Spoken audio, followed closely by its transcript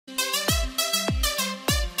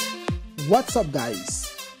What's up guys?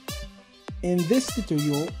 In this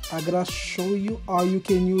tutorial I'm gonna show you how you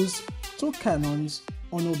can use two canons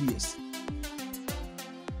on OBS.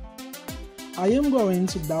 I am going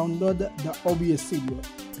to download the OBS studio.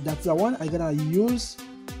 That's the one I'm gonna use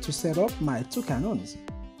to set up my two canons.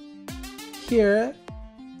 Here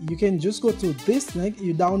you can just go to this link,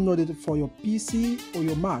 you download it for your PC or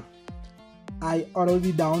your Mac. I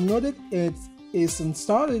already downloaded it, is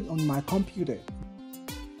installed on my computer.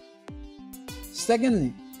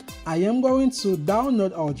 Secondly, I am going to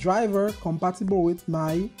download a driver compatible with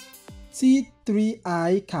my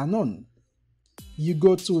T3i Canon. You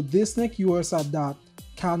go to this link, us.canon.com,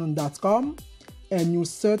 and you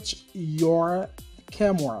search your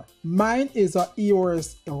camera. Mine is a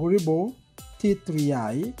EOS Rebel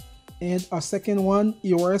T3i and a second one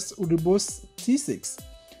EOS Rebel T6.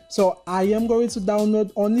 So I am going to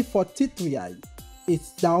download only for T3i.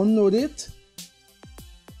 It's downloaded,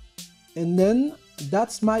 and then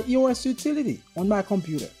that's my EOS utility on my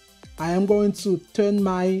computer. I am going to turn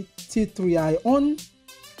my T3i on.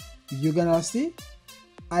 You're gonna see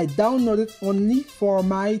I downloaded only for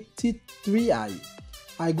my T3i.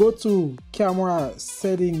 I go to camera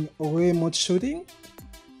setting, remote shooting,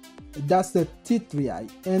 that's the T3i,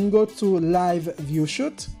 and go to live view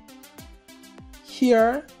shoot.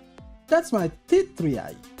 Here, that's my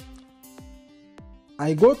T3i.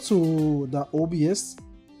 I go to the OBS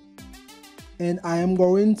and I am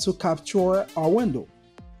going to capture a window.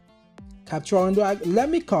 Let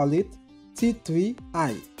me call it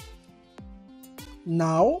T3i.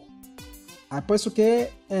 Now I press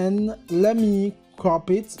OK and let me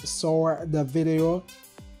crop it so the video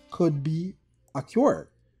could be accurate.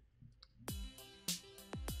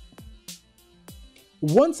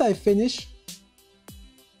 Once I finish,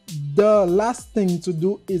 the last thing to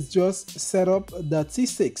do is just set up the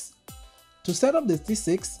T6. To set up the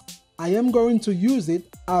T6, I am going to use it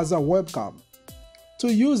as a webcam.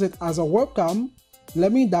 To use it as a webcam,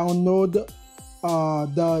 let me download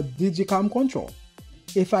the Digicam control.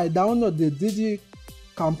 If I download the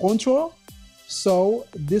Digicam control, so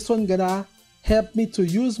this one gonna help me to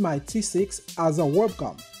use my T6 as a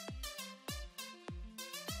webcam.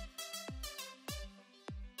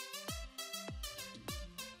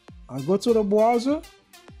 I go to the browser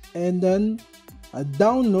and then I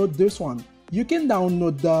download this one. You can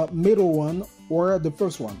download the middle one or the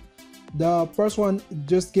first one. The first one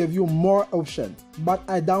just gives you more options, but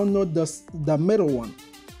I download the middle one.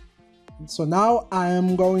 So now I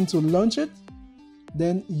am going to launch it,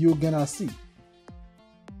 then you're gonna see.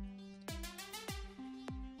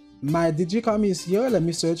 My Digicam is here, let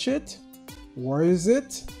me search it. Where is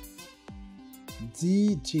it?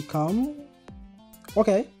 Digicam.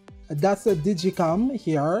 Okay, that's the Digicam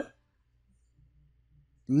here.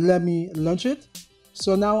 Let me launch it.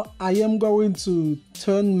 So now I am going to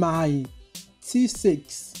turn my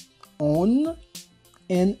T6 on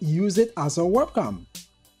and use it as a webcam.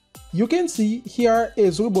 You can see here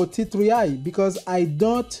is Rebel T3i because I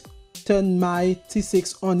don't turn my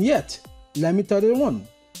T6 on yet. Let me turn it on.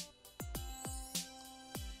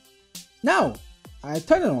 Now I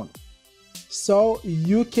turn it on. So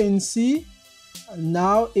you can see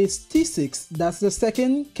now it's T6. That's the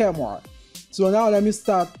second camera. So now let me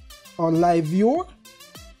start on live view.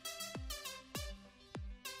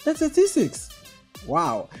 That's a T6.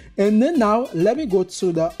 Wow. And then now let me go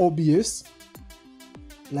to the OBS.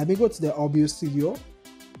 Let me go to the OBS studio.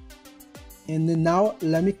 And then now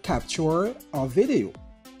let me capture a video.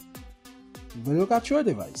 Video capture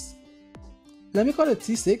device. Let me call it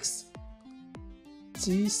T6.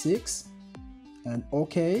 T6. And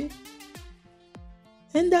OK.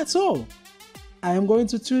 And that's all. I am going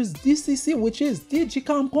to choose DCC, which is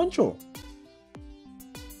Digicam control.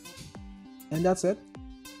 And that's it.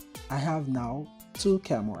 I have now two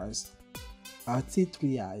cameras, a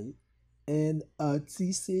T3i and a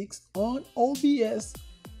T6 on OBS.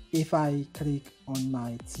 If I click on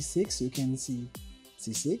my T6, you can see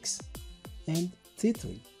T6 and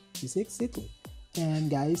T3. T6, T3. And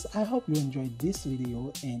guys, I hope you enjoyed this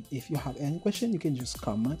video, and if you have any question, you can just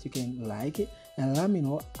comment, you can like it, and let me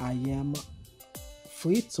know. I am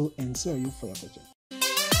free to answer you for your question.